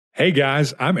Hey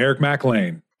guys, I'm Eric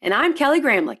McLean. And I'm Kelly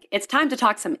Gramlich. It's time to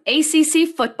talk some ACC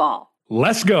football.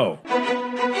 Let's go.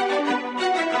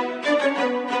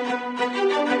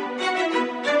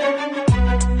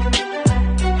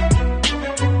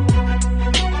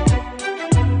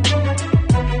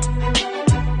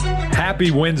 Happy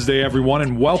Wednesday, everyone,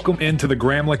 and welcome into the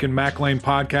Gramlich and McLean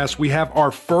podcast. We have our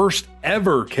first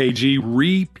ever KG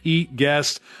repeat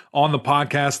guest on the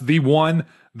podcast, the one,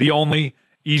 the only,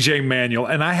 EJ Manuel.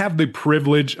 And I have the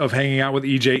privilege of hanging out with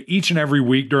EJ each and every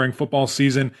week during football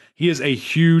season. He is a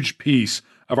huge piece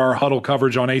of our huddle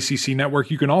coverage on ACC Network.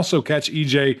 You can also catch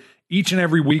EJ each and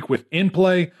every week with In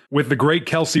Play with the great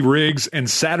Kelsey Riggs and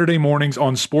Saturday mornings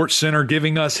on Sports Center,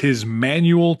 giving us his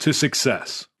manual to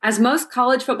success. As most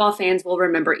college football fans will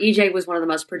remember, EJ was one of the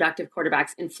most productive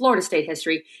quarterbacks in Florida State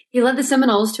history. He led the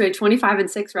Seminoles to a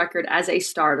 25-6 record as a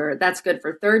starter. That's good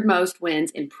for third most wins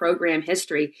in program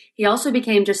history. He also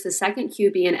became just the second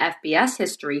QB in FBS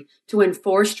history to win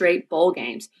 4 straight bowl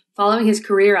games. Following his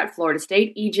career at Florida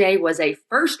State, EJ was a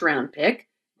first-round pick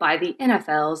by the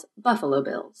NFL's Buffalo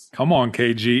Bills. Come on,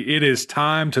 KG. It is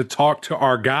time to talk to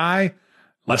our guy.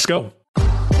 Let's go.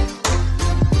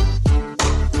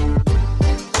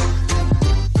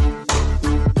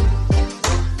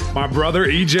 My brother,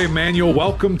 EJ Manuel,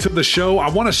 welcome to the show. I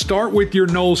want to start with your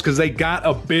Noles because they got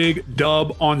a big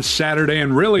dub on Saturday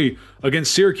and really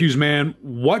against Syracuse, man.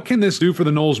 What can this do for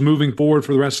the Noles moving forward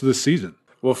for the rest of the season?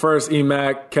 Well, first,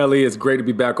 EMAC, Kelly, it's great to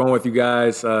be back on with you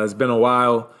guys. It's been a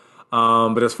while.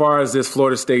 But as far as this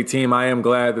Florida State team, I am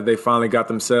glad that they finally got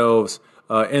themselves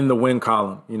in the win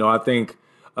column. You know, I think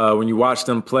when you watch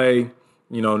them play,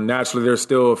 you know, naturally there's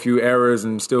still a few errors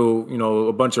and still, you know,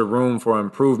 a bunch of room for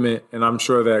improvement. And I'm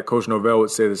sure that Coach Norvell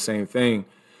would say the same thing.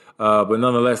 But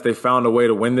nonetheless, they found a way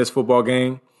to win this football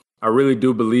game. I really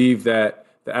do believe that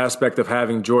the aspect of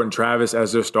having Jordan Travis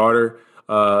as their starter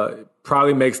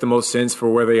probably makes the most sense for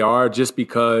where they are, just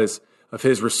because of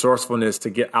his resourcefulness to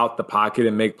get out the pocket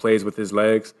and make plays with his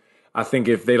legs. I think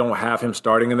if they don't have him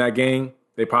starting in that game,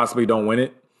 they possibly don't win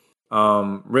it.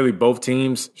 Really, both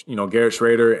teams, you know, Garrett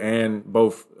Schrader and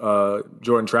both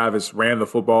Jordan Travis ran the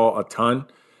football a ton.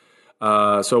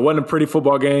 So it wasn't a pretty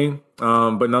football game,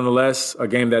 but nonetheless, a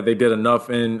game that they did enough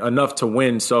to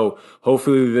win. So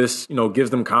hopefully this, you know, gives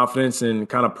them confidence and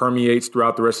kind of permeates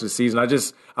throughout the rest of the season. I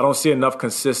don't see enough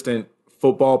consistent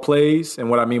football plays. And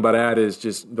what I mean by that is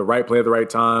just the right play at the right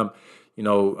time, you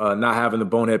know, not having the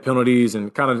bonehead penalties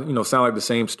and kind of, you know, sound like the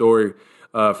same story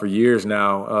for years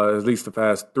now, at least the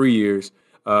past 3 years.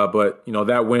 But, you know,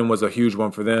 that win was a huge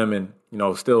one for them and, you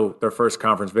know, still their first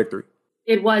conference victory.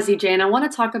 It was, EJ. And I want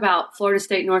to talk about Florida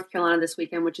State, North Carolina this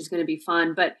weekend, which is going to be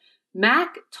fun. But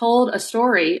Mac told a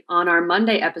story on our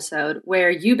Monday episode where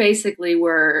you basically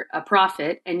were a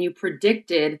prophet and you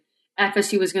predicted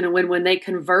FSU was going to win when they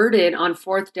converted on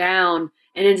 4th down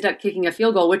and ended up kicking a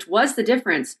field goal, which was the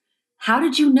difference. How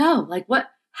did you know? Like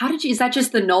is that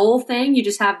just the Knoll thing? You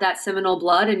just have that Seminole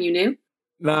blood and you knew?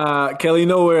 Nah, Kelly, you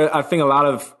know where I think a lot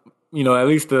of, you know, at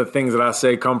least the things that I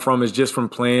say come from is just from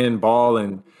playing ball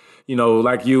and, you know,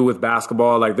 like you with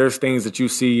basketball, like there's things that you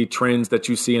see, trends that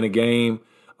you see in a game,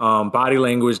 body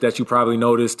language that you probably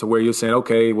noticed to where you're saying,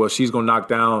 okay, well, she's going to knock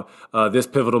down this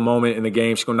pivotal moment in the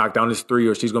game. She's going to knock down this 3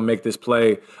 or she's going to make this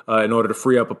play in order to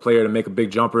free up a player to make a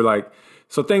big jumper.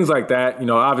 So things like that, you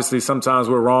know, obviously sometimes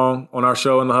we're wrong on our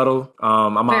show in the huddle.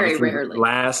 I'm very obviously rarely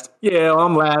last. Yeah, well,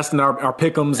 I'm last in our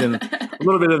pick'ems, and a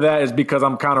little bit of that is because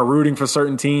I'm kind of rooting for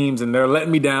certain teams and they're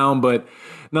letting me down. But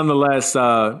nonetheless,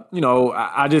 you know,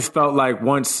 I just felt like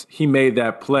once he made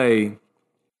that play,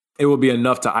 it would be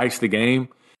enough to ice the game.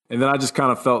 And then I just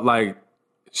kind of felt like,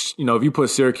 you know, if you put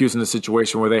Syracuse in a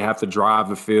situation where they have to drive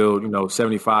the field, you know,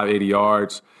 75, 80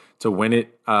 yards to win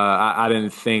it, I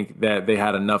didn't think that they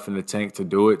had enough in the tank to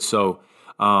do it. So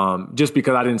just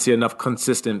because I didn't see enough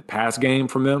consistent pass game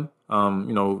from them,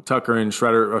 you know, Tucker and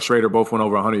Schrader both went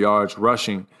over 100 yards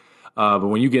rushing. But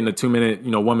when you get into 2-minute,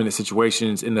 you know, 1-minute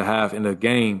situations in the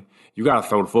game, you got to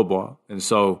throw the football. And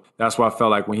so that's why I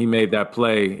felt like when he made that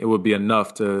play, it would be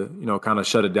enough to, you know, kind of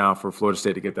shut it down for Florida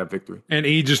State to get that victory. And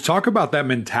just talk about that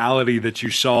mentality that you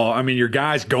saw. I mean, your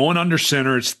guys going under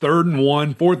center. It's 3rd and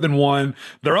 1, 4th and 1.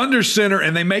 They're under center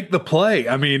and they make the play.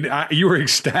 I mean, you were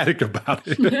ecstatic about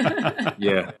it.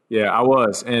 Yeah, I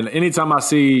was. And anytime I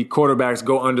see quarterbacks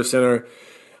go under center,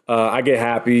 I get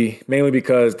happy, mainly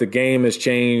because the game has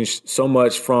changed so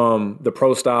much from the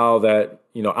pro style that,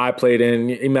 you know, I played in.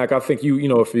 Emac, I think you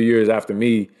know, a few years after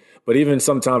me. But even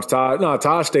sometimes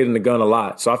Todd stayed in the gun a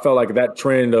lot. So I felt like that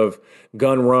trend of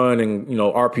gun run and, you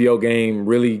know, RPO game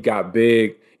really got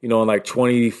big, you know, in like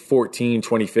 2014,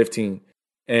 2015.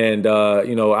 And,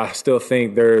 I still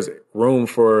think there's room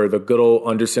for the good old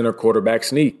under center quarterback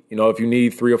sneak. If you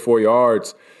need 3 or 4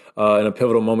 yards in a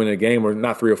pivotal moment in a game, or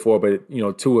not 3 or 4,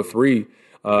 but, 2 or 3,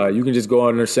 you can just go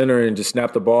under center and just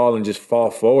snap the ball and just fall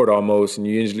forward almost, and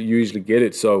you usually get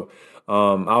it. So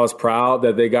I was proud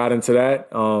that they got into that.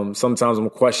 Sometimes I'm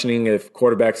questioning if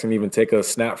quarterbacks can even take a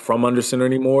snap from under center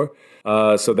anymore.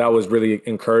 So that was really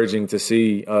encouraging to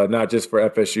see, not just for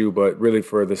FSU, but really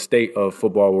for the state of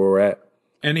football where we're at.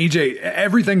 And EJ,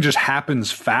 everything just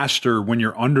happens faster when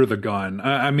you're under the gun.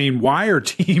 I mean, why are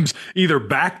teams either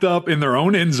backed up in their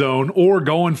own end zone or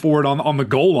going for it on the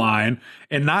goal line,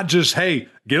 and not just, hey,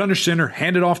 get under center,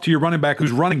 hand it off to your running back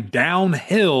who's running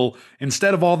downhill,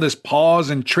 instead of all this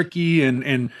pause and tricky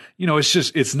and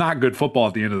it's not good football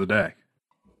at the end of the day.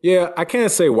 Yeah, I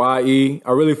can't say why, E.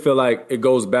 I really feel like it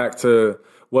goes back to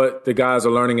what the guys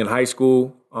are learning in high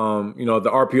school.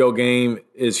 The RPO game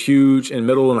is huge in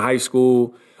middle and high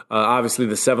school. Obviously,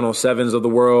 the 707s of the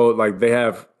world, like they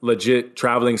have legit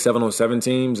traveling 707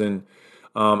 teams. And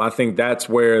I think that's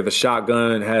where the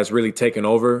shotgun has really taken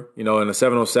over. In the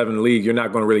 707 league, you're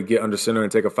not going to really get under center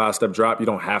and take a 5-step drop. You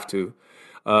don't have to.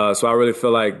 So I really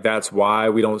feel like that's why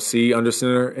we don't see under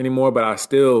center anymore. But I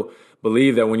still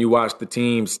believe that when you watch the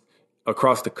teams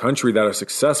across the country that are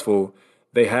successful,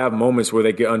 they have moments where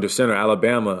they get under center.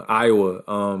 Alabama, Iowa,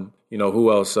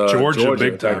 who else? Georgia,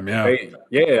 big time,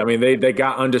 yeah. They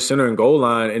got under center and goal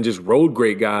line and just rode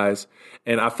great guys.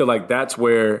 And I feel like that's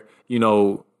where,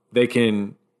 they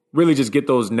can really just get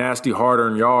those nasty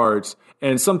hard-earned yards.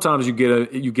 And sometimes you get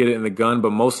it in the gun,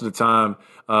 but most of the time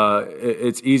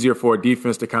it's easier for a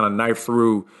defense to kind of knife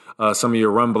through some of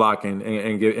your run blocking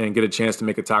and get a chance to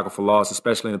make a tackle for loss,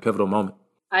 especially in a pivotal moment.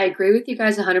 I agree with you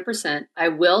guys 100%. I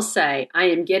will say I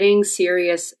am getting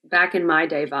serious back in my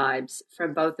day vibes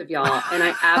from both of y'all, and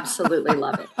I absolutely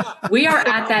love it. We are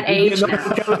at that age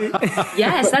now.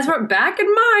 Yes, that's what back in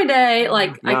my day. I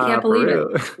can't believe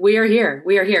it. We are here.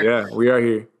 We are here. Yeah, we are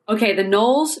here. Okay, the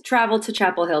Noles traveled to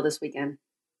Chapel Hill this weekend,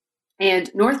 and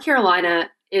North Carolina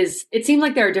it seemed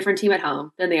like they're a different team at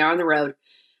home than they are on the road.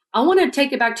 I want to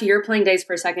take it back to your playing days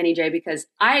for a second, EJ, because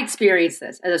I experienced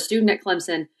this as a student at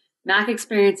Clemson. Mac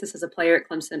experienced this as a player at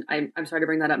Clemson. I'm sorry to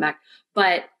bring that up, Mac.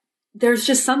 But there's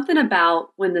just something about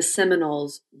when the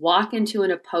Seminoles walk into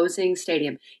an opposing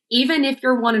stadium, even if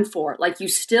you're 1-4, you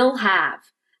still have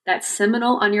that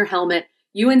Seminole on your helmet.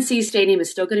 UNC Stadium is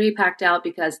still going to be packed out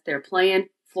because they're playing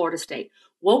Florida State.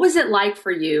 What was it like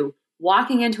for you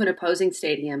walking into an opposing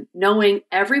stadium, knowing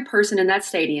every person in that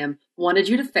stadium wanted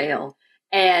you to fail,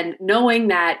 and knowing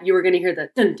that you were going to hear the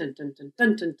dun, dun, dun, dun,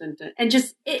 dun, dun, dun, dun, and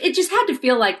it just had to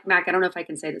feel like, Mac, I don't know if I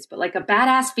can say this, but like a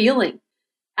badass feeling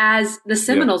as the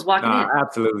Seminoles walking in.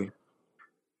 Absolutely.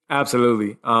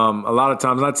 Absolutely. A lot of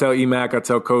times, and I tell EMAC, I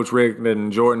tell Coach Rick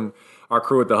and Jordan, our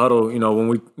crew at the huddle, when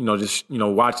we, just,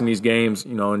 watching these games,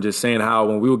 and just saying how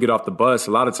when we would get off the bus,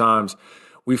 a lot of times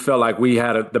we felt like we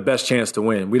had the best chance to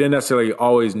win. We didn't necessarily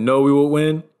always know we would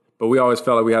win, but we always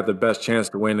felt like we had the best chance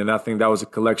to win. And I think that was a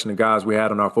collection of guys we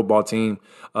had on our football team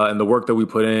and the work that we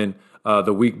put in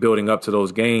the week building up to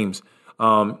those games.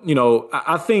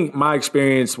 I think my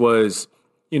experience was,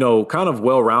 kind of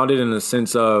well-rounded in the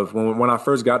sense of when I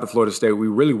first got to Florida State, we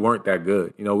really weren't that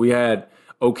good. We had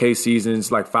okay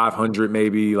seasons, like 500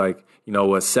 maybe, a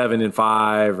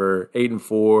 7-5 or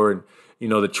 8-4. And,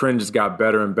 the trend just got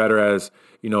better and better as,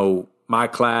 my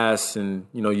class and,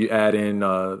 you add in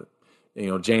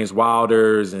James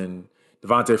Wilder's and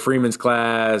Devontae Freeman's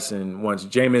class. And once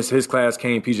Jameis, his class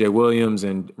came, PJ Williams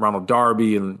and Ronald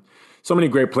Darby and so many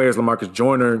great players, LaMarcus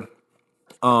Joyner.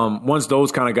 Once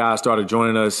those kind of guys started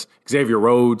joining us, Xavier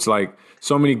Rhodes,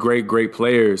 so many great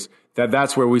players,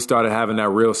 that's where we started having that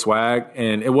real swag.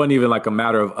 And it wasn't even a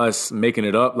matter of us making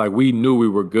it up. We knew we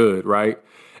were good, right?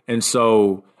 And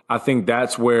so I think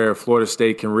that's where Florida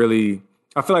State can really,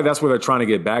 I feel like that's where they're trying to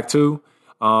get back to.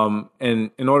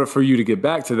 And in order for you to get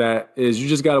back to that is you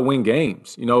just got to win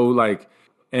games,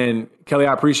 and Kelly,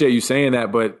 I appreciate you saying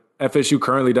that, but FSU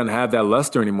currently doesn't have that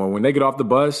luster anymore. When they get off the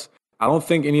bus, I don't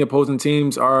think any opposing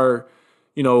teams are,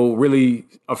 really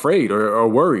afraid or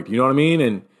worried. You know what I mean?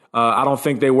 And I don't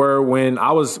think they were when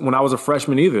I was a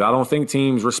freshman either. I don't think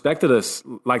teams respected us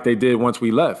like they did once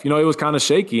we left. It was kind of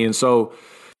shaky. And so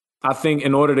I think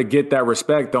in order to get that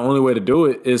respect, the only way to do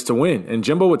it is to win. And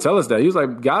Jimbo would tell us that. He was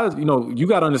like, guys, you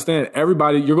got to understand,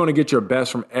 everybody, you're going to get your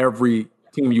best from every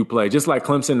team you play. Just like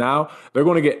Clemson now, they're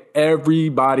going to get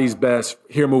everybody's best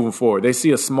here moving forward. They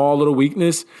see a small little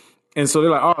weakness, and so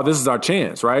they're like, oh, this is our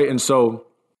chance, right? And so,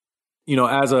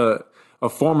 as a a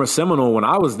former Seminole when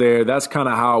I was there, that's kind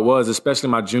of how it was, especially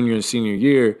my junior and senior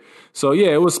year. So, yeah,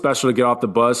 it was special to get off the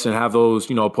bus and have those,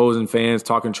 opposing fans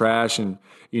talking trash and,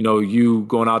 you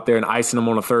going out there and icing them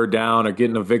on a third down or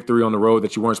getting a victory on the road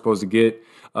that you weren't supposed to get.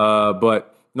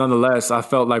 But nonetheless, I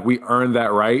felt like we earned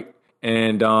that right.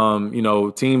 And,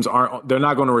 teams they're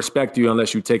not going to respect you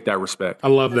unless you take that respect. I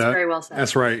love that. That's very well said.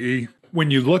 That's right, E. When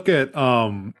you look at,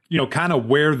 kind of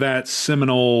where that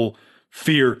Seminole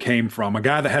fear came from, a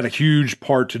guy that had a huge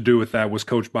part to do with that was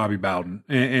Coach Bobby Bowden.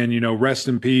 And rest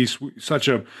in peace, such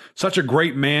a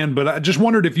great man. But I just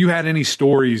wondered if you had any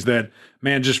stories that,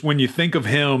 man, just when you think of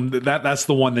him, that's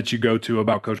the one that you go to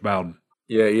about Coach Bowden.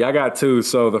 Yeah, I got two.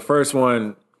 So the first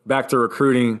one, back to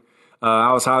recruiting,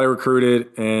 I was highly recruited,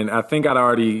 and I think I'd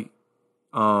already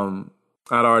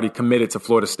committed to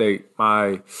Florida State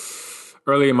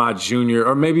early in my junior,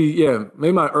 or maybe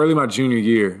my junior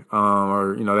year,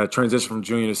 that transition from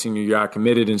junior to senior year, I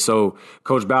committed. And so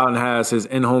Coach Bowden has his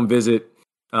in-home visit,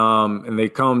 and they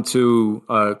come to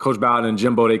Coach Bowden and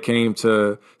Jimbo. They came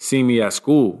to see me at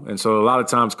school. And so a lot of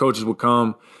times coaches would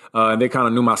come, and they kind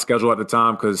of knew my schedule at the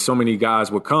time because so many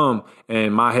guys would come,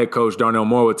 and my head coach, Darnell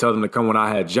Moore, would tell them to come when I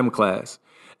had gym class.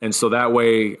 And so that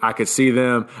way I could see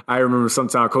them. I remember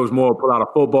sometimes Coach Moore would pull out a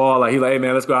football. He's like, hey,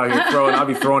 man, let's go out here and throw it. I'll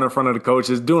be throwing in front of the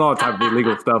coaches, doing all type of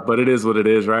illegal stuff, but it is what it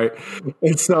is, right?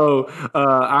 And so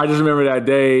I just remember that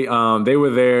day they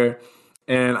were there.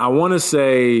 And I want to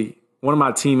say one of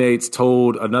my teammates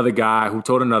told another guy who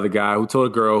told another guy who told a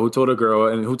girl who told a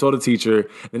girl and who told a teacher,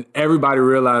 and everybody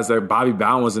realized that Bobby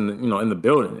Bowden was in the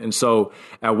building. And so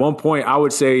at one point, I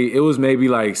would say it was maybe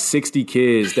like 60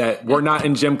 kids that were not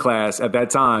in gym class at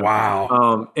that time.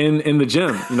 Wow. In the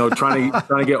gym, trying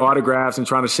to get autographs and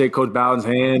trying to shake Coach Bowden's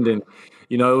hand. And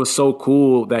it was so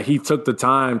cool that he took the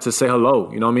time to say hello.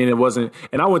 It wasn't,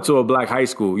 and I went to a black high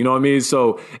school,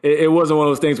 So it wasn't one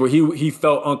of those things where he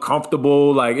felt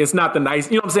uncomfortable. Like, it's not the nice,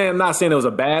 what I'm saying? I'm not saying it was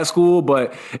a bad school,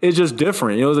 but it's just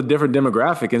different. It was a different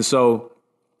demographic. And so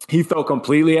he felt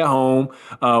completely at home.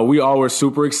 We all were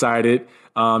super excited.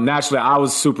 Naturally, I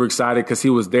was super excited because he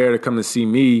was there to come to see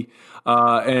me.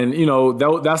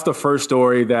 That's the first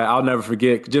story that I'll never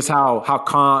forget, just how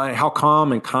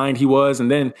calm and kind he was.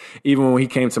 And then even when he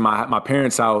came to my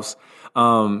parents' house,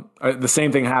 the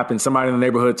same thing happened. Somebody in the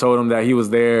neighborhood told him that he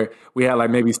was there. We had like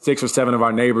maybe 6 or 7 of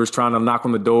our neighbors trying to knock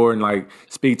on the door and like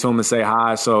speak to him and say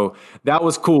hi. So that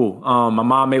was cool. My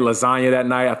mom made lasagna that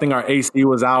night. I think our AC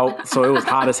was out, so it was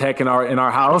hot as heck in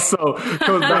our house. So Coach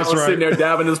Bowden was sitting there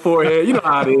dabbing his forehead. You know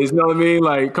how it is. You know what I mean?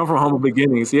 Like, come from humble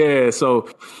beginnings. Yeah. So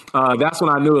that's when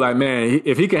I knew, like, man,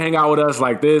 if he can hang out with us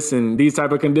like this in these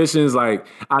type of conditions, like,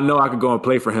 I know I could go and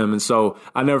play for him. And so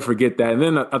I never forget that. And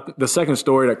then the second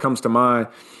story that comes to mind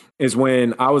is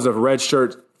when I was a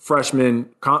redshirt freshman.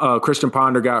 Christian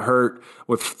Ponder got hurt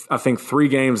with, I think, 3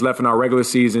 games left in our regular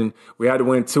season. We had to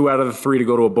win 2 out of the 3 to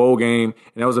go to a bowl game.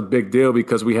 And that was a big deal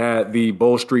because we had the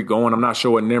bowl streak going. I'm not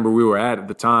sure what number we were at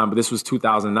the time, but this was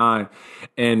 2009.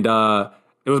 And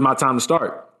it was my time to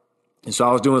start. And so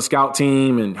I was doing a scout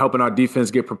team and helping our defense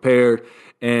get prepared.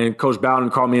 And Coach Bowden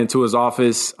called me into his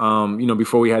office,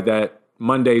 before we had that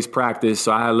Monday's practice.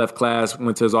 So I had left class,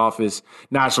 went to his office.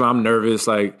 Naturally, I'm nervous,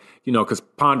 because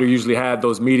Ponder usually had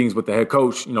those meetings with the head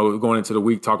coach, going into the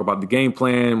week, talk about the game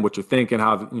plan, what you're thinking,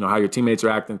 how your teammates are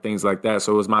acting, things like that.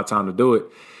 So it was my time to do it.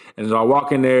 And so I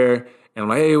walk in there and I'm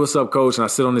like, hey, what's up, coach? And I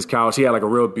sit on this couch. He had like a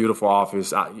real beautiful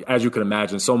office, as you can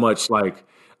imagine, so much like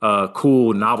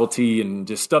cool novelty and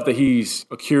just stuff that he's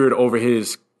accrued over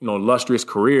his, illustrious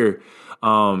career.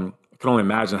 I can only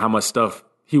imagine how much stuff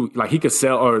he could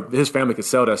sell, or his family could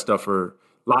sell that stuff for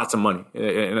lots of money.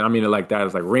 And I mean it like that.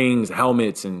 It's like rings,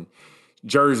 helmets, and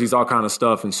jerseys, all kind of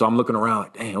stuff. And so I'm looking around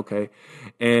like, dang, okay.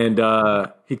 And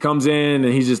he comes in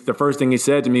and the first thing he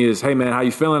said to me is, hey, man, how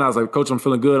you feeling? I was like, coach, I'm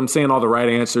feeling good. I'm saying all the right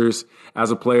answers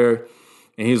as a player.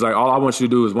 And he's like, all I want you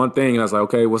to do is one thing. And I was like,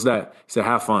 okay, what's that? He said,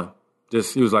 have fun.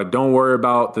 He was like, don't worry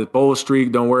about the bowl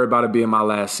streak. Don't worry about it being my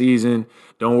last season.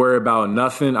 Don't worry about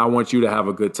nothing. I want you to have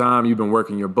a good time. You've been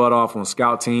working your butt off on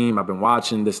scout team. I've been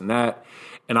watching this and that.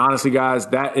 And honestly, guys,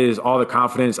 that is all the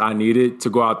confidence I needed to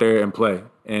go out there and play.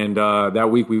 And that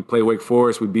week we played Wake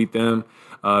Forest. We beat them.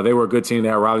 They were a good team. They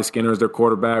had Riley Skinner as their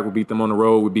quarterback. We beat them on the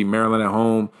road. We beat Maryland at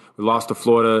home. We lost to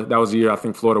Florida. That was the year I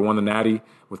think Florida won the Natty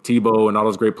with Tebow and all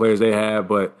those great players they had.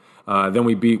 But then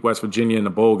we beat West Virginia in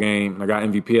the bowl game, and I got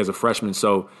MVP as a freshman.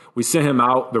 So we sent him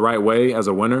out the right way as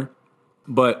a winner.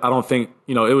 But I don't think,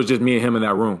 it was just me and him in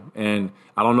that room. And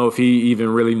I don't know if he even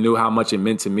really knew how much it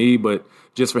meant to me, but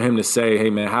just for him to say,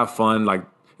 hey, man, have fun, like,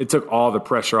 it took all the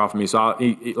pressure off of me. So,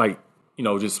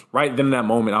 just right then in that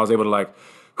moment, I was able to,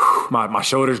 my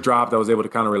shoulders dropped. I was able to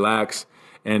kind of relax.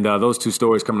 And those two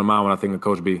stories come to mind when I think of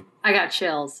Coach B. I got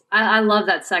chills. I love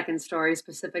that second story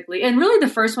specifically. And really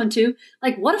the first one too.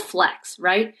 Like, what a flex,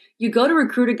 right? You go to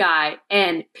recruit a guy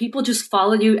and people just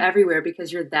follow you everywhere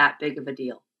because you're that big of a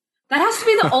deal. That has to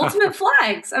be the ultimate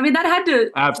flex. I mean, that had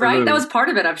to, Absolutely. Right? That was part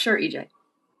of it, I'm sure, EJ.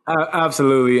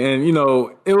 Absolutely. And,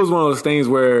 it was one of those things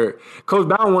where Coach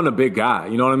Bowden wasn't a big guy.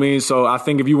 You know what I mean? So I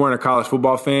think if you weren't a college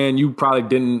football fan, you probably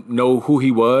didn't know who he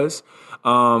was.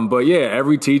 But yeah,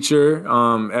 every teacher,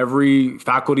 every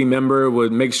faculty member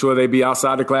would make sure they be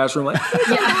outside the classroom, like,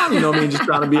 you know what I mean? Just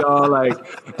trying to be all like,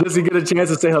 just to get a chance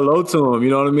to say hello to him. You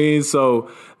know what I mean?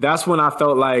 So that's when I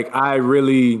felt like I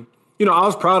really, I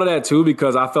was proud of that too,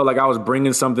 because I felt like I was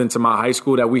bringing something to my high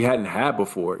school that we hadn't had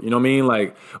before. You know what I mean?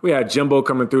 Like, we had Jimbo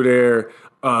coming through there,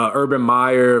 Urban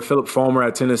Meyer, Philip Fulmer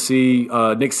at Tennessee,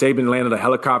 Nick Saban landed a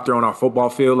helicopter on our football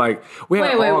field. Like, we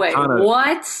had Wait.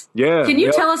 What? Yeah. Can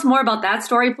you tell us more about that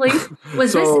story, please?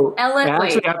 Was this Ellen? It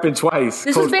actually happened twice.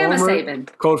 This was Bama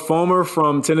Saban. Coach Fulmer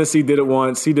from Tennessee did it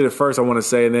once. He did it first, I want to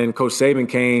say. And then Coach Saban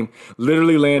came,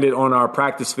 literally landed on our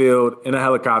practice field in a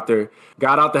helicopter,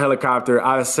 got out the helicopter.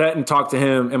 I sat and talked to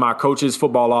him in my coach's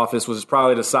football office, which is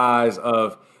probably the size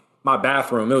of my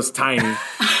bathroom. It was tiny.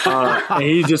 And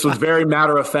he just was very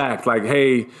matter of fact, like,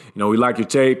 hey, we like your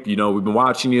tape. We've been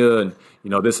watching you and,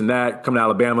 this and that. Coming to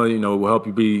Alabama, we'll help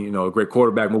you be, a great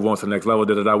quarterback, move on to the next level,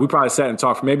 da-da-da. We probably sat and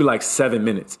talked for maybe like 7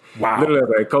 minutes. Wow. Literally,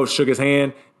 like, coach shook his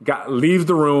hand, leaves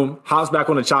the room, hops back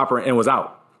on the chopper, and was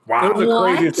out. Wow. It was the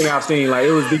craziest thing I've seen. Like,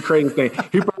 it was the craziest thing.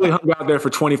 He probably hung out there for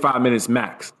 25 minutes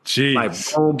max. Jeez.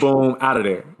 Like, boom, boom, out of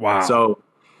there. Wow. So,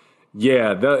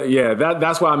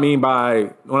 that's what I mean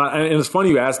by and it's funny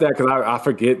you asked that, because I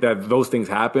forget that those things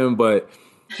happen. But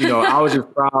I was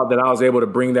just proud that I was able to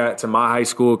bring that to my high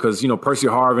school, because Percy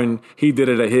Harvin, he did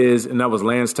it at his, and that was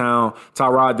Lansdowne.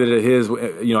 Tyrod did it at his,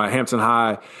 at Hampton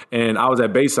High, and I was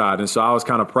at Bayside, and so I was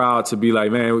kind of proud to be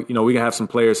like, man, we can have some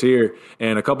players here,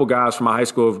 and a couple guys from my high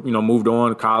school, moved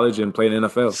on to college and played in the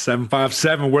NFL.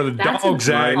 757, where the dogs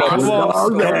at? Awesome. Come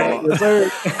on.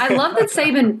 Yes, I love that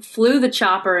Saban flew the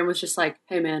chopper and was just like,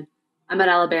 hey, man, I'm at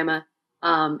Alabama.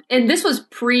 And this was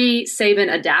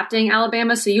pre-Saban adapting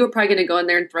Alabama, so you were probably going to go in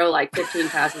there and throw like 15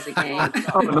 passes a game.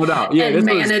 Oh, no doubt. Yeah, and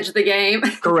manage the game.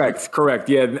 Correct.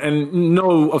 Yeah, and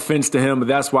no offense to him, but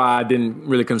that's why I didn't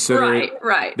really consider it.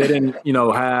 Right. They didn't,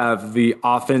 have the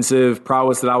offensive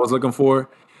prowess that I was looking for.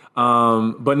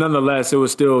 But nonetheless, it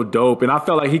was still dope. And I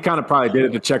felt like he kind of probably did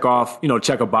it to check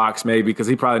a box maybe, because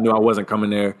he probably knew I wasn't coming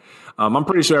there. I'm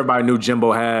pretty sure everybody knew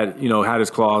Jimbo had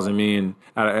his claws in me and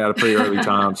at a pretty early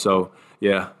time. So,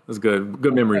 yeah, it was good.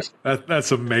 Good memories.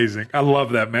 That's amazing. I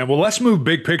love that, man. Well, let's move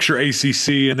big picture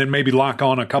ACC and then maybe lock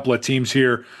on a couple of teams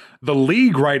here. The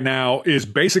league right now is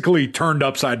basically turned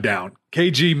upside down.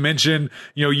 KG mentioned,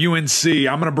 UNC.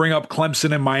 I'm going to bring up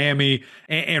Clemson and Miami,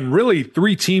 and really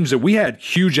three teams that we had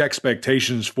huge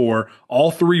expectations for.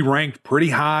 All three ranked pretty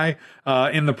high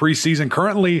in the preseason.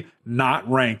 Currently not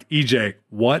ranked. EJ,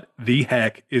 what the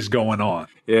heck is going on?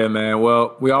 Yeah, man.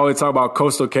 Well, we always talk about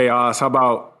coastal chaos. How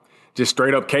about just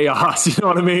straight up chaos? You know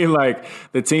what I mean? Like,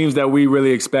 the teams that we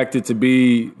really expected to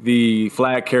be the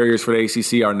flag carriers for the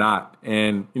ACC are not.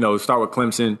 And, start with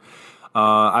Clemson.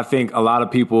 I think a lot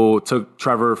of people took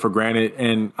Trevor for granted.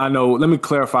 And I know, let me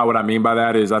clarify what I mean by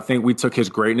that is I think we took his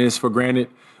greatness for granted.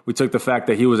 We took the fact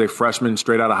that he was a freshman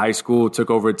straight out of high school, took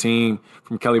over a team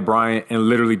from Kelly Bryant, and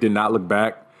literally did not look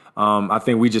back. I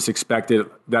think we just expected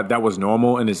that was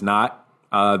normal, and it's not.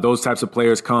 Those types of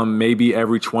players come maybe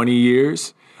every 20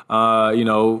 years. And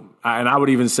I would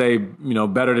even say,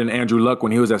 better than Andrew Luck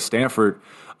when he was at Stanford.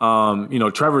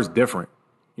 Trevor's different.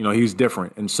 He's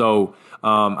different. And so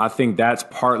I think that's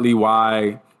partly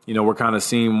why, we're kind of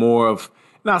seeing more of,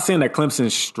 not saying that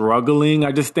Clemson's struggling.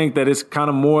 I just think that it's kind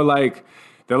of more like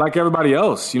they're like everybody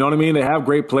else. You know what I mean? They have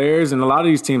great players, and a lot of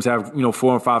these teams have, 4- and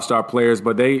 5-star players.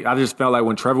 But I just felt like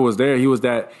when Trevor was there, he was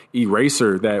that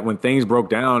eraser that when things broke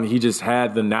down, he just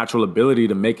had the natural ability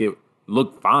to make it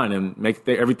look fine and make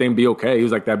everything be okay. He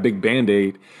was like that big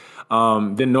Band-Aid.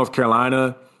 Then North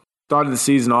Carolina started the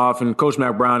season off, and Coach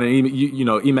Mack Brown, and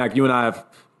Emac, you and I have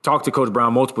talked to Coach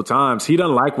Brown multiple times. He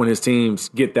doesn't like when his teams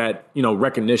get that,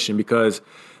 recognition, because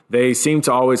they seem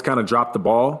to always kind of drop the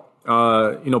ball,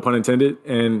 pun intended.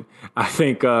 And I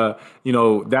think,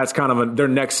 that's kind of their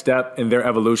next step in their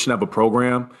evolution of a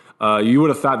program. You would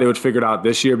have thought they would figure it out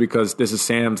this year, because this is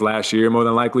Sam's last year, more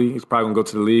than likely. He's probably going to go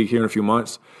to the league here in a few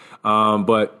months.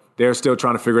 But they're still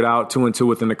trying to figure it out, 2-2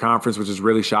 within the conference, which is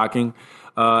really shocking.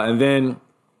 And then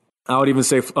I would even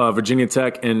say Virginia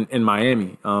Tech and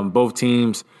Miami. Both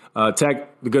teams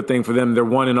Tech, the good thing for them, they're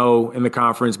 1-0 in the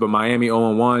conference, but Miami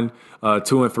 0-1,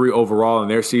 2-3 overall in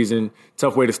their season.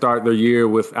 Tough way to start their year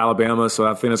with Alabama, so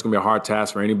I think that's going to be a hard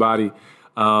task for anybody.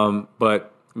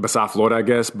 But besides Florida, I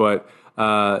guess. But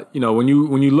when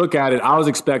you look at it, I was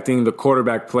expecting the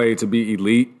quarterback play to be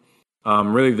elite.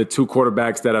 Really, the two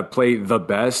quarterbacks that have played the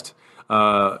best.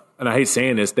 And I hate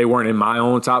saying this, they weren't in my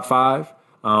own top 5.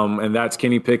 And that's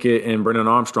Kenny Pickett and Brennan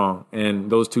Armstrong. And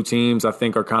those two teams, I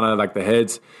think, are kind of like the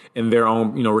heads in their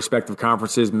own, respective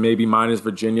conferences, maybe minus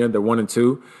Virginia. They're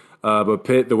 1-2. But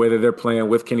Pitt, the way that they're playing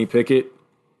with Kenny Pickett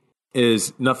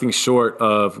is nothing short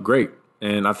of great.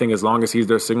 And I think as long as he's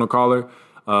their signal caller,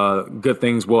 good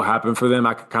things will happen for them.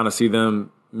 I could kind of see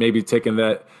them maybe taking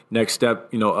that next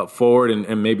step, up forward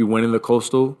and maybe winning the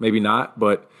Coastal, maybe not.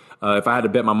 But if I had to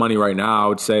bet my money right now, I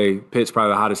would say Pitt's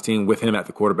probably the hottest team with him at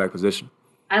the quarterback position.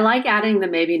 I like adding the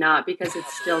maybe not because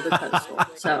it's still the Coastal.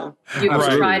 So you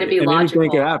can try to be and logical.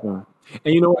 Anything can happen.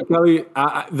 And you know what, Kelly?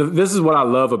 This is what I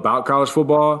love about college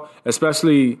football,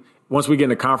 especially once we get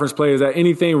into conference play, is that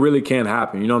anything really can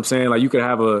happen. You know what I'm saying? Like you could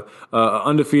have a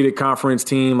undefeated conference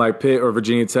team like Pitt or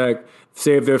Virginia Tech,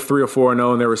 say if they're 3 or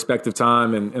 4-0 in their respective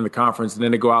time in the conference, and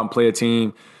then they go out and play a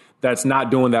team that's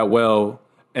not doing that well,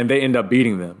 and they end up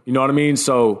beating them. You know what I mean?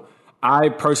 So I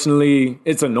personally,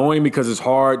 it's annoying because it's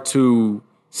hard to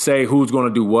say who's going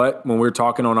to do what when we're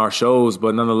talking on our shows.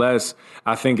 But nonetheless,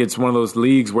 I think it's one of those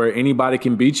leagues where anybody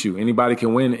can beat you. Anybody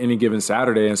can win any given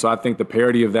Saturday. And so I think the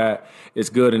parity of that is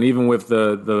good. And even with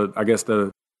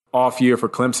the off year for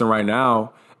Clemson right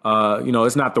now,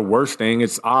 it's not the worst thing.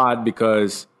 It's odd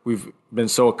because we've been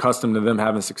so accustomed to them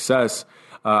having success.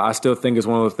 I still think it's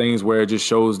one of those things where it just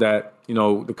shows that,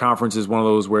 the conference is one of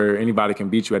those where anybody can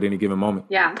beat you at any given moment.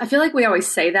 Yeah, I feel like we always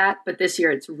say that, but this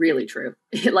year it's really true.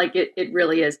 It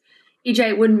really is.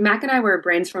 EJ, when Mac and I were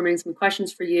brainstorming some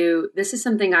questions for you, this is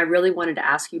something I really wanted to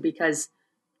ask you because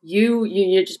you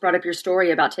just brought up your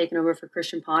story about taking over for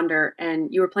Christian Ponder,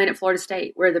 and you were playing at Florida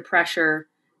State where the pressure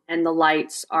and the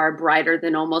lights are brighter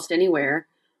than almost anywhere.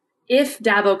 If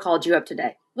Dabo called you up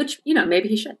today, which, maybe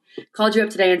he should, called you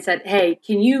up today and said, hey,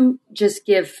 can you just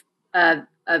give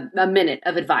a minute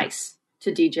of advice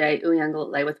to DJ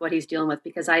Uiagalelei with what he's dealing with?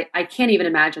 Because I can't even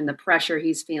imagine the pressure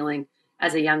he's feeling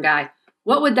as a young guy.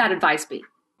 What would that advice be?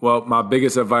 Well, my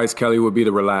biggest advice, Kelly, would be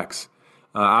to relax.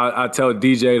 I tell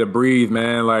DJ to breathe,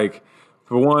 man. Like,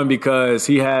 for one, because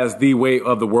he has the weight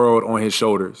of the world on his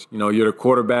shoulders. You're the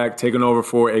quarterback taking over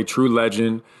for a true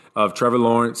legend of Trevor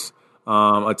Lawrence,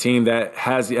 a team that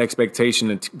has the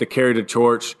expectation to carry the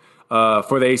torch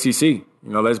for the ACC.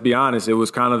 Let's be honest. It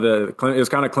was kind of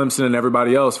Clemson and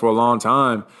everybody else for a long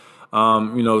time.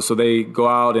 So they go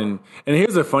out and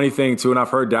here's the funny thing too, and I've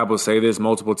heard Dabo say this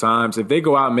multiple times. If they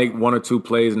go out and make 1 or 2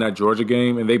 plays in that Georgia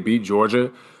game and they beat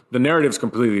Georgia, the narrative's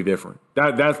completely different.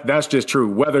 That's just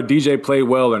true. Whether DJ played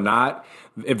well or not,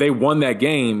 if they won that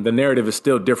game, the narrative is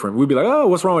still different. We'd be like, oh,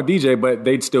 what's wrong with DJ? But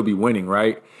they'd still be winning,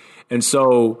 right? And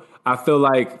so I feel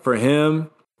like for him,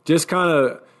 just kind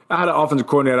of, I had an offensive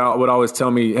coordinator that would always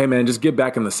tell me, hey, man, just get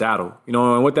back in the saddle.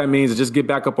 And what that means is just get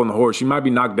back up on the horse. You might be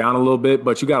knocked down a little bit,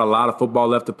 but you got a lot of football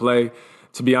left to play.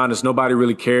 To be honest, nobody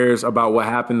really cares about what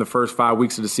happened the first 5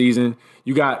 weeks of the season.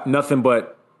 You got nothing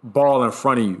but ball in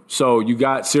front of you. So you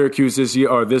got Syracuse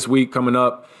this week coming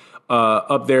up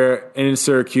there in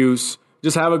Syracuse.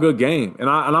 Just have a good game. And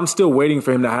I'm still waiting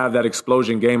for him to have that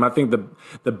explosion game. I think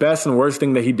the best and worst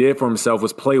thing that he did for himself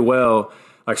was play well,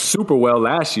 like super well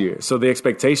last year. So the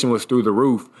expectation was through the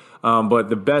roof. But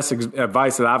the best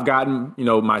advice that I've gotten,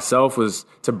 myself, was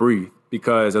to breathe,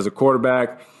 because as a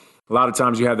quarterback, a lot of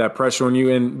times you have that pressure on you,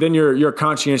 and then you're a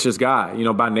conscientious guy,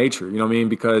 by nature,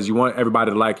 because you want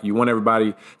everybody to like you. You want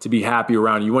everybody to be happy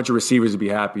around you. You want your receivers to be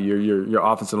happy, your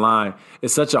offensive line.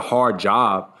 It's such a hard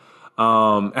job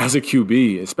as a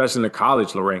QB, especially in the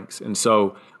college ranks. And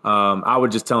so I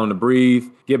would just tell him to breathe,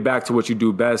 get back to what you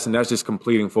do best, and that's just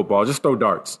completing football. Just throw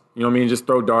darts. You know what I mean? Just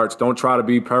throw darts. Don't try to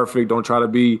be perfect. Don't try to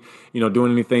be,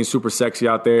 doing anything super sexy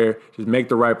out there. Just make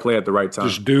the right play at the right time.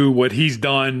 Just do what he's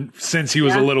done since he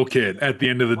was a little kid at the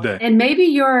end of the day. And maybe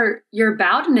your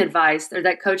Bowden advice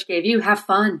that coach gave you, have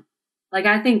fun. Like,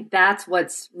 I think that's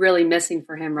what's really missing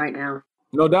for him right now.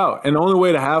 No doubt. And the only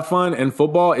way to have fun in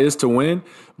football is to win.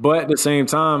 But at the same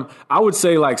time, I would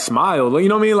say, like, smile. You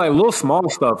know what I mean? Like, little small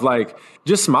stuff. Like,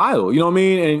 just smile. You know what I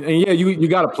mean? And yeah, you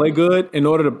got to play good in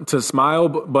order to smile.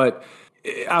 But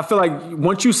I feel like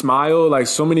once you smile, like,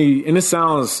 so many – and this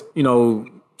sounds,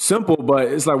 simple, but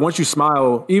it's like once you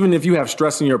smile, even if you have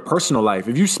stress in your personal life,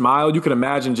 if you smile, you can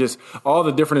imagine just all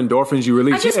the different endorphins you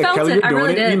release. I just felt Kelly, it. you're doing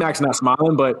really it. did. Emac's not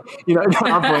smiling, but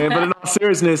I'm playing. But in all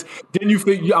seriousness, didn't you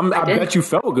feel? I bet you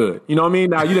felt good. You know what I mean?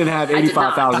 Now you didn't have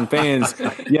 85,000 fans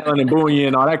yelling and booing you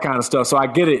and all that kind of stuff. So I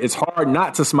get it. It's hard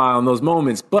not to smile in those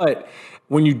moments, but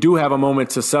when you do have a moment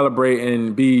to celebrate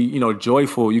and be,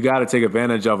 joyful, you got to take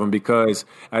advantage of him, because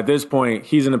at this point,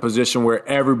 he's in a position where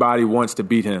everybody wants to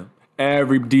beat him.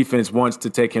 Every defense wants to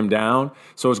take him down.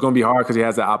 So it's going to be hard because he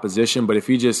has the opposition. But if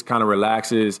he just kind of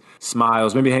relaxes,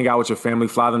 smiles, maybe hang out with your family,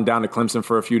 fly them down to Clemson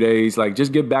for a few days, like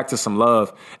just get back to some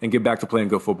love and get back to playing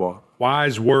good football.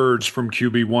 Wise words from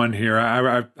QB1 here.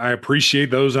 I appreciate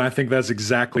those, and I think that's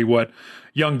exactly what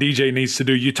young DJ needs to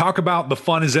do. You talk about the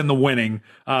fun is in the winning.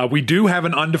 We do have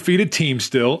an undefeated team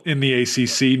still in the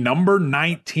ACC, number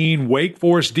 19 Wake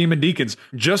Forest Demon Deacons,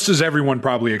 just as everyone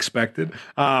probably expected.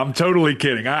 I'm totally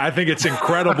kidding. I think it's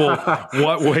incredible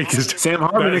what Wake is doing. Sam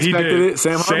Hartman expected it.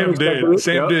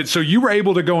 Sam did. So you were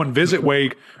able to go and visit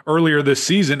Wake earlier this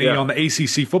season on the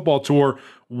ACC football tour.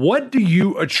 What do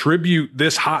you attribute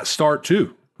this hot start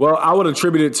to? Well, I would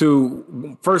attribute it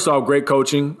to, first off, great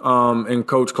coaching and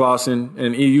Coach Clausen.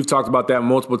 And you've talked about that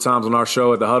multiple times on our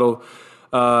show at the Huddle,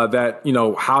 that,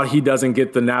 how he doesn't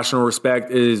get the national respect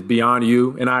is beyond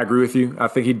you. And I agree with you. I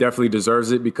think he definitely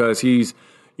deserves it because he's,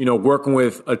 working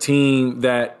with a team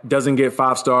that doesn't get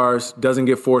 5 stars, doesn't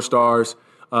get 4 stars,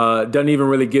 doesn't even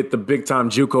really get the big-time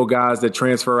JUCO guys that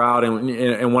transfer out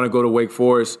and want to go to Wake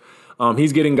Forest.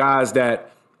 He's getting guys that,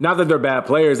 not that they're bad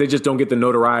players, they just don't get the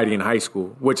notoriety in high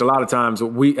school, which a lot of times,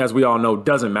 as we all know,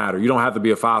 doesn't matter. You don't have to be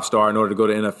a 5-star in order to go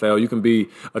to NFL. You can be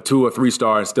a 2 or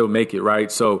 3-star and still make it,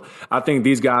 right? So I think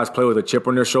these guys play with a chip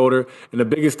on their shoulder. And the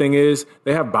biggest thing is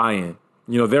they have buy-in.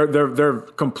 They're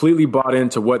completely bought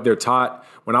into what they're taught.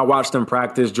 When I watched them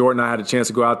practice, Jordan and I had a chance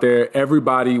to go out there. It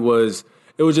was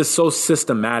just so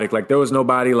systematic. Like there was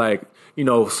nobody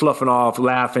sloughing off,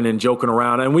 laughing and joking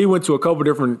around. And we went to a couple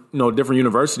different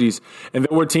universities, and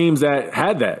there were teams that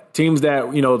had that. Teams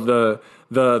that,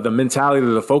 the mentality,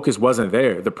 the focus wasn't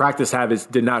there. The practice habits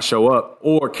did not show up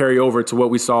or carry over to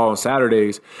what we saw on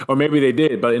Saturdays. Or maybe they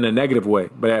did, but in a negative way.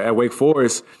 But at Wake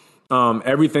Forest,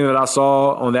 everything that I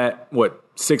saw on that,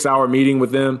 6-hour meeting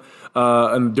with them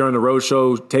and during the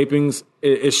roadshow tapings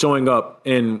is showing up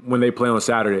when they play on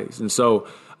Saturdays. And so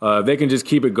they can just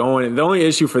keep it going. And the only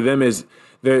issue for them is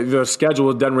their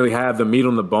schedule doesn't really have the meat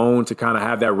on the bone to kind of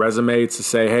have that resume to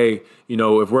say, hey,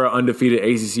 if we're an undefeated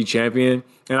ACC champion,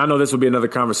 and I know this will be another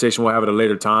conversation we'll have at a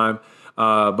later time,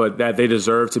 but that they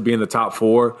deserve to be in the top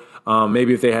 4.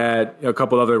 Maybe if they had a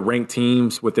couple other ranked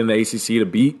teams within the ACC to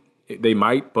beat, they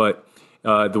might, but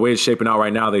the way it's shaping out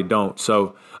right now, they don't.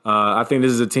 So I think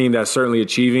this is a team that's certainly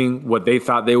achieving what they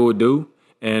thought they would do.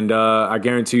 And I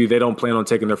guarantee you they don't plan on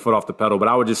taking their foot off the pedal. But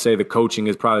I would just say the coaching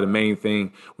is probably the main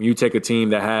thing. When you take a team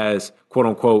that has, quote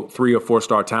unquote, 3 or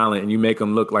 4-star talent and you make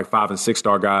them look like 5 and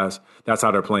 6-star guys, that's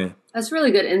how they're playing. That's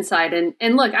really good insight.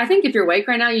 And look, I think if you're Wake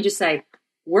right now, you just say,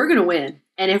 we're going to win.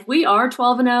 And if we are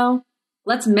 12-0,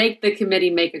 let's make the committee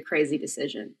make a crazy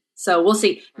decision. So we'll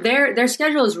see. Their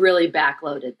schedule is really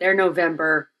backloaded. Their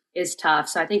November is tough.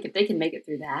 So I think if they can make it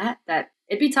through that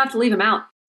it'd be tough to leave them out.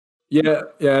 Yeah,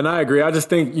 and I agree. I just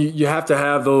think you have to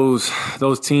have those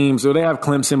teams. So they have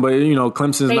Clemson, but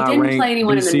Clemson's not ranked. They didn't play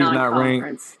anyone in the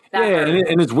non-conference.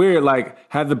 And it's weird. Like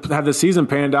had the season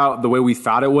panned out the way we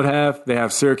thought it would have. They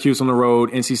have Syracuse on the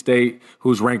road, NC State,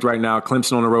 who's ranked right now,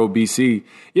 Clemson on the road, BC.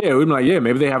 Yeah, we'd be like,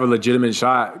 maybe they have a legitimate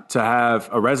shot to have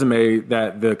a resume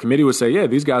that the committee would say, yeah,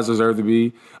 these guys deserve to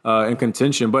be in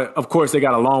contention. But of course, they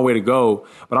got a long way to go.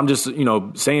 But I'm just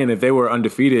saying if they were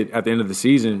undefeated at the end of the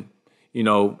season, I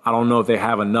don't know if they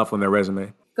have enough on their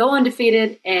resume. Go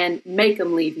undefeated and make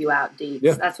them leave you out, Deeps.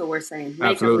 Yeah. That's what we're saying.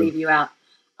 Make them leave you out.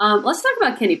 Let's talk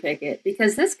about Kenny Pickett,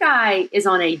 because this guy is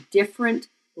on a different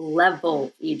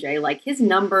level, EJ. Like his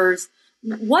numbers,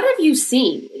 what have you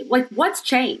seen? Like what's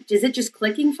changed? Is it just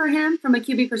clicking for him from a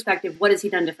QB perspective? What has he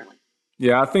done differently?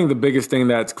 Yeah, I think the biggest thing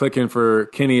that's clicking for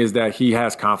Kenny is that he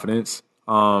has confidence.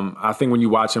 I think when you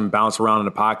watch him bounce around in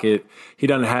the pocket, he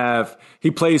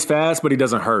plays fast, but he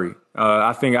doesn't hurry.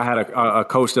 I think I had a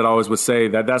coach that always would say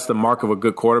that that's the mark of a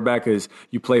good quarterback is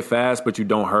you play fast, but you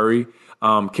don't hurry.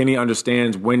 Kenny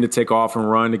understands when to take off and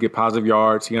run to get positive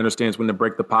yards. He understands when to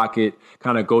break the pocket,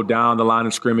 kind of go down the line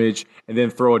of scrimmage, and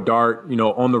then throw a dart,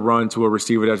 on the run to a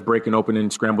receiver that's breaking open in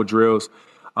scramble drills.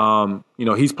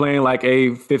 He's playing like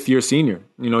a fifth-year senior.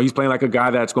 He's playing like a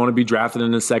guy that's going to be drafted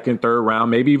in the second, third round,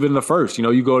 maybe even the first.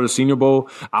 You go to the Senior Bowl.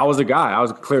 I was a guy. I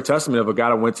was a clear testament of a guy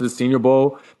that went to the Senior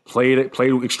Bowl, played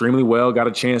extremely well, got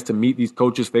a chance to meet these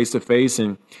coaches face-to-face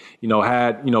and,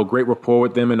 had, great rapport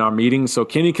with them in our meetings. So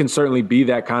Kenny can certainly be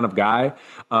that kind of guy.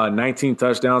 19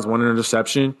 touchdowns, 1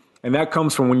 interception. And that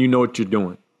comes from when you know what you're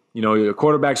doing.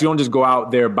 Quarterbacks, you don't just go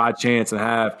out there by chance and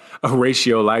have a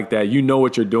ratio like that. You know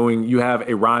what you're doing. You have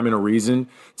a rhyme and a reason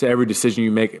to every decision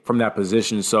you make from that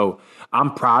position. So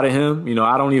I'm proud of him.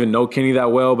 I don't even know Kenny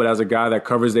that well, but as a guy that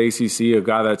covers the ACC, a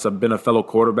guy that's been a fellow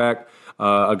quarterback,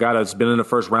 a guy that's been in the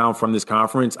first round from this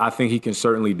conference, I think he can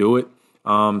certainly do it.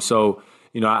 I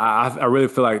really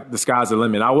feel like the sky's the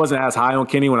limit. I wasn't as high on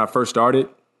Kenny when I first started,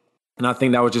 and I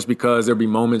think that was just because there'd be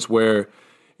moments where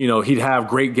he'd have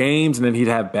great games and then he'd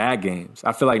have bad games.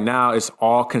 I feel like now it's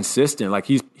all consistent. Like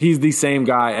he's the same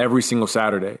guy every single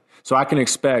Saturday. So I can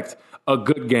expect a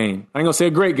good game. I ain't gonna say a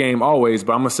great game always,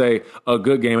 but I'm gonna say a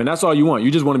good game. And that's all you want.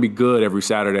 You just want to be good every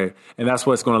Saturday. And that's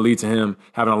what's going to lead to him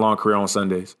having a long career on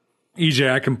Sundays.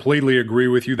 EJ, I completely agree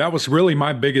with you. That was really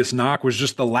my biggest knock, was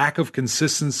just the lack of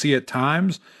consistency at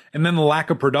times and then the lack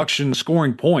of production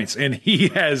scoring points. And he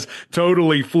has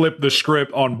totally flipped the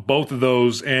script on both of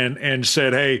those and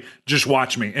said, hey, just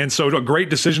watch me. And so a great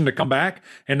decision to come back.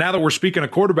 And now that we're speaking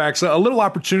of quarterbacks, a little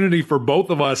opportunity for both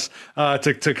of us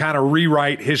to kind of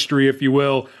rewrite history, if you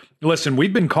will. Listen,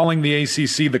 we've been calling the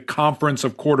ACC the conference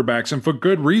of quarterbacks, and for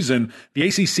good reason. The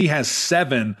ACC has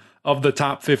 7 of the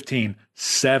top 15,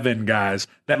 7 guys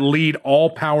that lead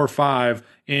all Power 5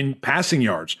 in passing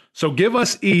yards. So give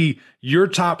us, your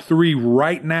top 3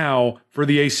 right now for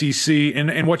the ACC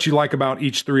and what you like about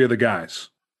each 3 of the guys.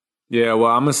 Yeah,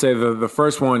 well, I'm going to say the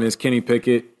first one is Kenny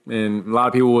Pickett, and a lot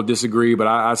of people will disagree, but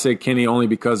I say Kenny only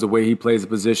because of the way he plays the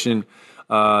position.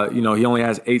 He only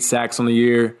has 8 sacks on the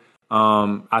year.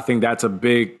 I think that's a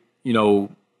big,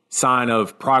 sign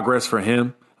of progress for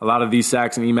him. A lot of these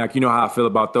sacks and EMAC, you know how I feel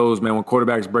about those, man. When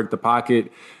quarterbacks break the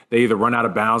pocket, they either run out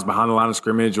of bounds behind the line of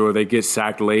scrimmage or they get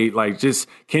sacked late.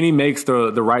 Kenny makes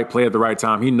the right play at the right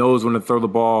time. He knows when to throw the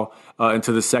ball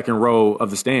into the second row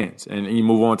of the stands, and you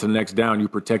move on to the next down. You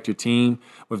protect your team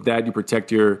with that. You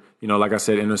protect your, like I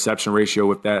said, interception ratio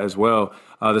with that as well.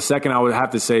 The second, I would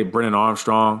have to say Brennan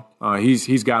Armstrong.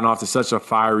 He's gotten off to such a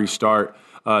fiery start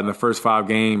in the first 5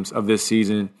 games of this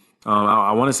season.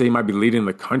 I want to say he might be leading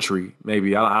the country,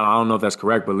 maybe. I don't know if that's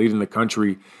correct, but leading the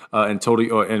country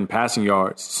in passing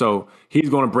yards. So he's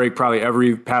going to break probably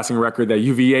every passing record that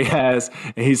UVA has,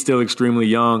 and he's still extremely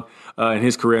young in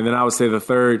his career. And then I would say the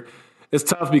third, it's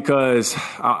tough because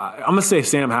I'm going to say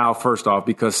Sam Howell first off,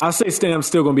 because I say Sam's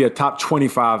still going to be a top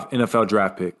 25 NFL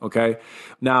draft pick, okay?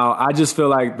 Now, I just feel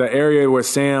like the area where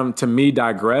Sam, to me,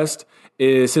 digressed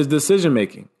is his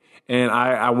decision-making. And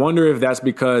I wonder if that's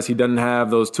because he doesn't have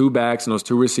those 2 backs and those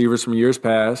 2 receivers from years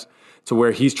past, to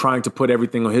where he's trying to put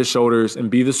everything on his shoulders and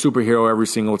be the superhero every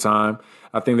single time.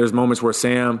 I think there's moments where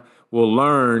Sam will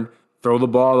learn, throw the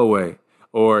ball away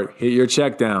or hit your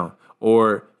check down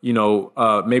or,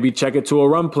 maybe check it to a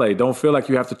run play. Don't feel like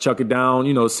you have to chuck it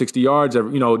down, 60 yards,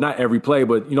 not every play,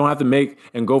 but you don't have to make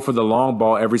and go for the long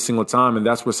ball every single time. And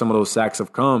that's where some of those sacks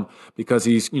have come, because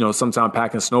he's, sometimes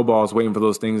packing snowballs, waiting for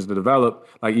those things to develop.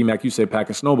 Like EMAC, you say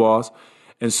packing snowballs.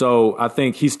 And so I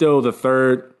think he's still the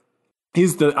third.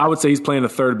 I would say he's playing the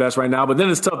third best right now, but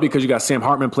then it's tough because you got Sam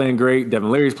Hartman playing great.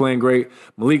 Devin Leary's playing great.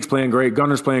 Malik's playing great.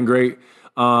 Gunner's playing great.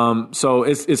 So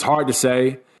it's hard to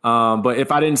say. But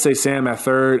if I didn't say Sam at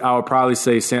third, I would probably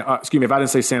say if I didn't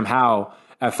say Sam Howell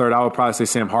at third, I would probably say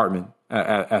Sam Hartman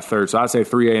at third. So I'd say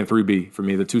 3A and 3B for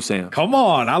me, the 2 Sams. Come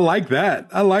on. I like that.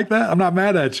 I'm not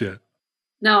mad at you.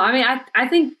 No, I mean, I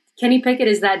think Kenny Pickett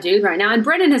is that dude right now. And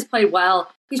Brennan has played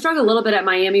well. He struggled a little bit at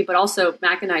Miami, but also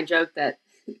Mac and I joke that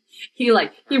he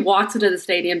walks into the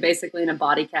stadium basically in a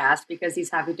body cast because he's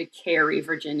having to carry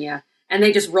Virginia. And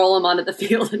they just roll him onto the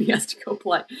field and he has to go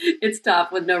play. It's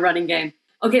tough with no running game.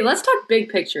 Okay, let's talk big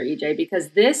picture, EJ, because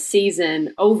this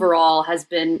season overall has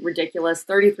been ridiculous.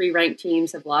 33 ranked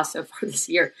teams have lost so far this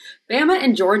year. Bama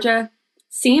and Georgia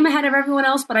seem ahead of everyone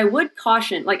else, but I would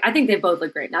caution, I think they both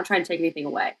look great, not trying to take anything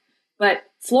away. But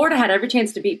Florida had every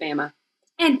chance to beat Bama.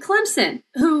 And Clemson,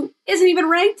 who isn't even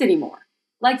ranked anymore,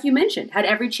 like you mentioned, had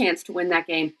every chance to win that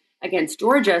game against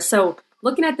Georgia. So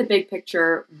looking at the big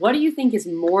picture, what do you think is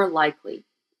more likely?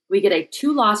 We get a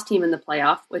 2-loss team in the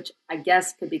playoff, which I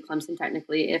guess could be Clemson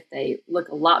technically if they look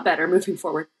a lot better moving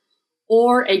forward,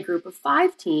 or a group of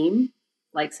 5 team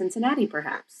like Cincinnati,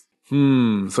 perhaps. So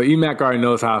EMAC already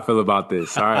knows how I feel about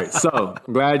this. All right. So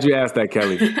I'm glad you asked that,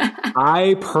 Kelly.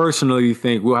 I personally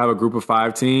think we'll have a group of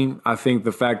 5 team. I think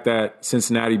the fact that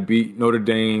Cincinnati beat Notre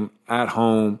Dame at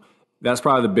home, that's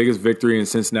probably the biggest victory in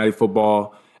Cincinnati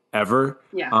football ever.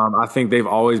 Yeah. I think they've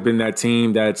always been that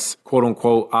team that's quote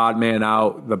unquote odd man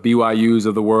out, the BYUs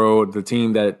of the world, the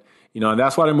team that, and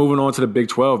that's why they're moving on to the Big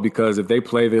 12, because if they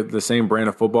play the same brand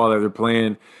of football that they're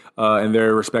playing in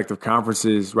their respective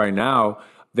conferences right now,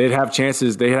 they'd have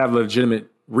chances. They have legitimate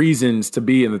reasons to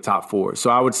be in the top 4. So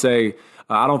I would say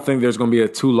I don't think there's going to be a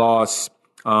 2-loss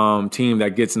team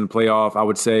that gets in the playoff. I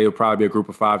would say it'll probably be a group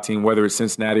of 5 team, whether it's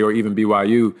Cincinnati or even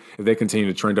BYU, if they continue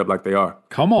to trend up like they are.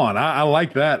 Come on. I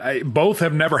like that. Both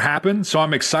have never happened, so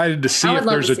I'm excited to see if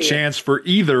there's a chance for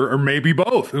either or maybe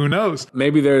both. Who knows?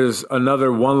 Maybe there's another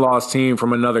 1-loss team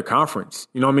from another conference.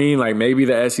 You know what I mean? Like maybe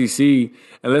the SEC.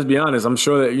 And let's be honest, I'm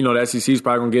sure that, the SEC is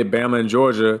probably going to get Bama and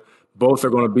Georgia. Both are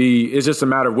going to be – it's just a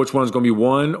matter of which one's going to be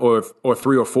 1 or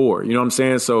 3 or 4. You know what I'm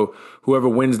saying? So whoever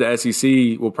wins the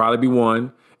SEC will probably be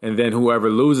 1, and then whoever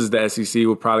loses the SEC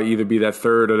will probably either be that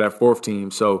 3rd or that 4th team.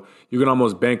 So you can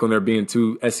almost bank on there being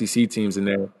 2 SEC teams in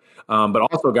there. But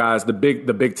also, guys, the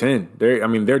Big Ten,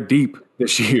 they're deep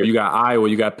this year. You got Iowa,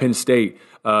 you got Penn State,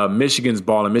 Michigan's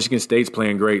balling, Michigan State's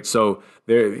playing great. So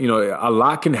there, a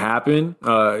lot can happen,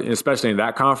 especially in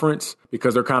that conference,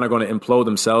 because they're kind of going to implode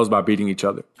themselves by beating each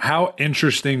other. How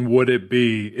interesting would it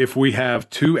be if we have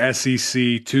 2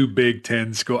 SEC, 2 Big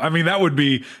Ten schools? I mean, that would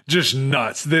be just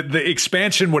nuts. The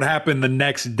expansion would happen the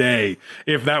next day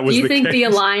if that was the case. Do you think the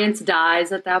alliance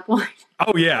dies at that point?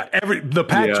 Oh, yeah. The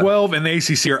Pac-12 and the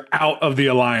ACC are out of the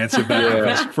alliance if that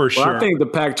happens, for sure. Well, I think the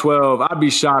Pac-12, I'd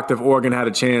be shocked if Oregon had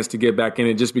a chance to get back in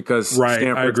it just because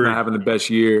Stanford's not having the best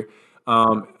year.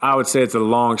 I would say it's a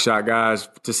long shot, guys,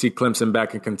 to see Clemson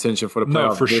back in contention for the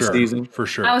playoffs this season. For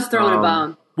sure. I was throwing a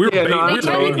bone. They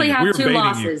technically have 2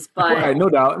 losses, but right, no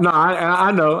doubt. No,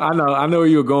 I know where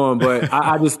you're going, but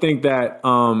I just think that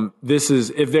this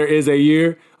is, if there is a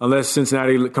year, unless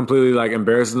Cincinnati completely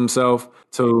embarrasses themselves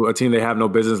to a team they have no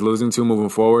business losing to moving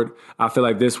forward, I feel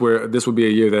like this would be a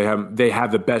year they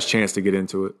have the best chance to get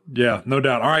into it. Yeah, no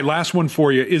doubt. All right, last one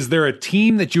for you. Is there a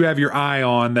team that you have your eye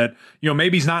on that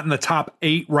maybe is not in the top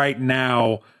 8 right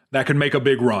now that could make a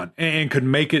big run and could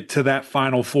make it to that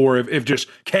Final Four if just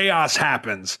chaos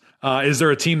happens? Is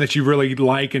there a team that you really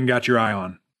like and got your eye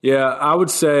on? Yeah, I would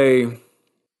say,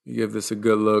 give this a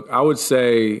good look, I would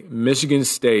say Michigan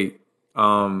State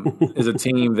is a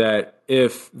team that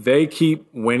if they keep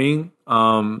winning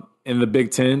in the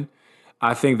Big Ten,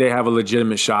 I think they have a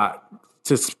legitimate shot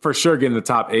to for sure get in the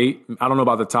top 8. I don't know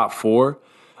about the top 4,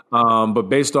 but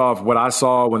based off what I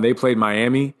saw when they played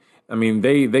Miami, I mean,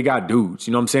 they got dudes,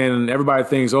 you know what I'm saying? And everybody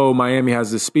thinks, oh, Miami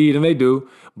has the speed, and they do.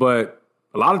 But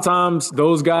a lot of times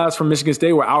those guys from Michigan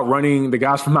State were outrunning the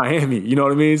guys from Miami, you know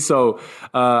what I mean? So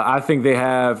I think they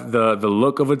have the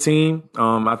look of a team.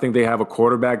 I think they have a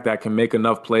quarterback that can make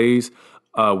enough plays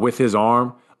with his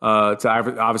arm to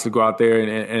obviously go out there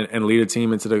and lead a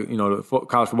team into the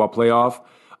college football playoff.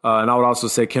 And I would also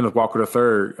say Kenneth Walker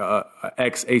III,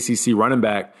 ex-ACC running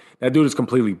back. That dude is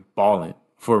completely balling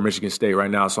for Michigan State right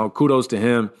now. So kudos to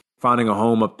him finding a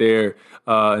home up there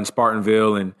in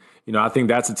Spartanville. And, I think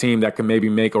that's a team that can maybe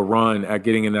make a run at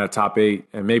getting in that top 8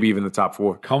 and maybe even the top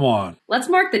 4. Come on. Let's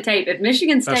mark the tape. If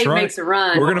Michigan State makes a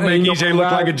run, we're going to make EJ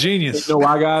look like a genius. You know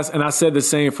why, guys? And I said the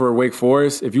same for Wake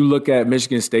Forest. If you look at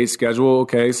Michigan State's schedule,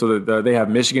 okay, so they have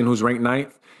Michigan, who's ranked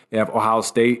 9th. They have Ohio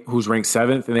State, who's ranked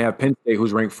 7th. And they have Penn State,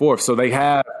 who's ranked 4th. So they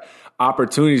have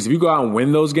opportunities. If you go out and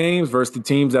win those games versus the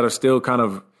teams that are still kind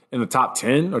of in the top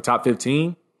 10 or top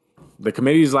 15, the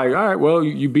committee is like, all right, well,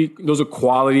 you beat, those are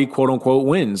quality, quote unquote,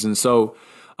 wins. And so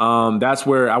that's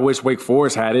where I wish Wake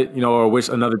Forest had it, or I wish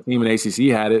another team in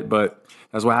ACC had it. But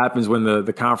that's what happens when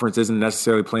the conference isn't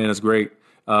necessarily playing as great,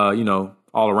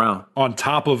 all around. On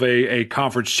top of a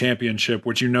conference championship,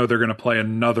 which they're going to play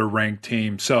another ranked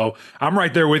team. So I'm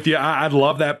right there with you. I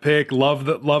love that pick. Love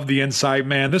the insight,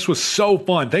 man. This was so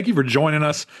fun. Thank you for joining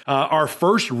us. Our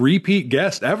first repeat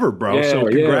guest ever, bro. Yeah, so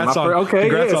congrats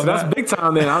congrats on that. That's big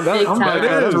time then.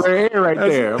 That's right here, right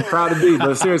there. I'm proud to be.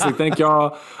 But seriously, thank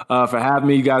y'all for having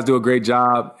me. You guys do a great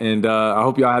job. And I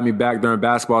hope y'all have me back during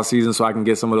basketball season so I can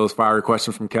get some of those fiery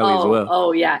questions from Kelly as well.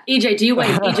 Oh, yeah. EJ, do you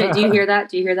hear that?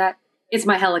 Do you hear that? It's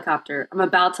my helicopter. I'm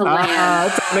about to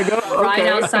land right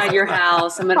outside your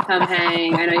house. I'm going to come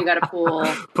hang. I know you got a pool.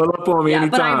 Pull up on me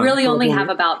anytime. But I really only have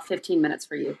about 15 minutes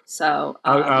for you. So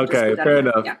okay, fair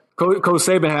enough. Yeah. Coach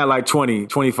Saban had like 20,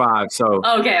 25. So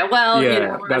okay, well,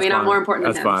 I'm more important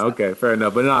than him. That's fine. So. Okay, fair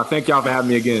enough. But no, thank y'all for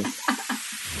having me again.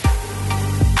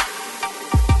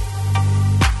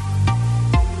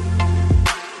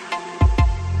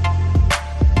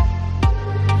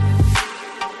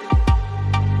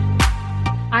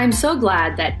 I'm so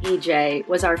glad that EJ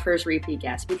was our first repeat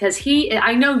guest because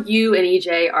I know you and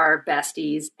EJ are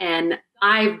besties, and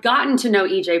I've gotten to know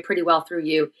EJ pretty well through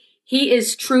you. He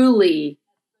is truly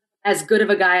as good of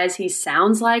a guy as he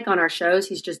sounds like on our shows.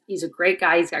 He's a great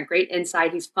guy. He's got great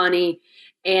insight. He's funny.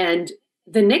 And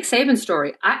the Nick Saban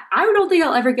story, I don't think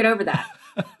I'll ever get over that.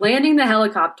 Landing the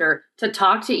helicopter to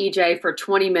talk to EJ for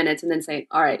 20 minutes and then saying,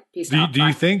 all right, peace out. Do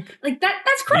you think like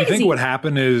that's crazy? Do you think what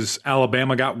happened is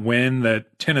Alabama got wind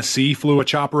that Tennessee flew a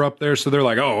chopper up there? So they're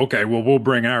like, oh, okay, well, we'll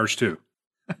bring ours too.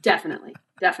 Definitely.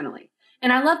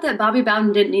 And I love that Bobby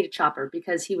Bowden didn't need a chopper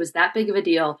because he was that big of a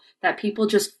deal that people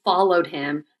just followed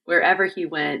him wherever he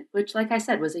went, which, like I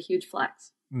said, was a huge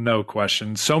flex. No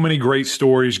question. So many great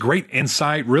stories, great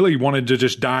insight. Really wanted to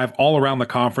just dive all around the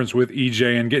conference with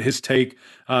EJ and get his take.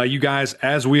 You guys,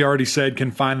 as we already said,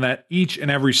 can find that each and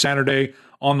every Saturday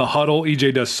on The Huddle.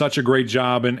 EJ does such a great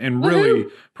job and really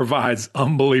provides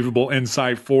unbelievable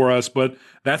insight for us. But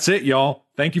that's it, y'all.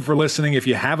 Thank you for listening. If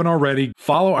you haven't already,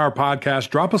 follow our podcast,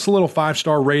 drop us a little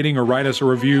 5-star rating or write us a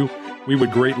review. We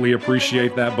would greatly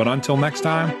appreciate that. But until next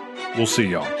time, we'll see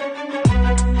y'all.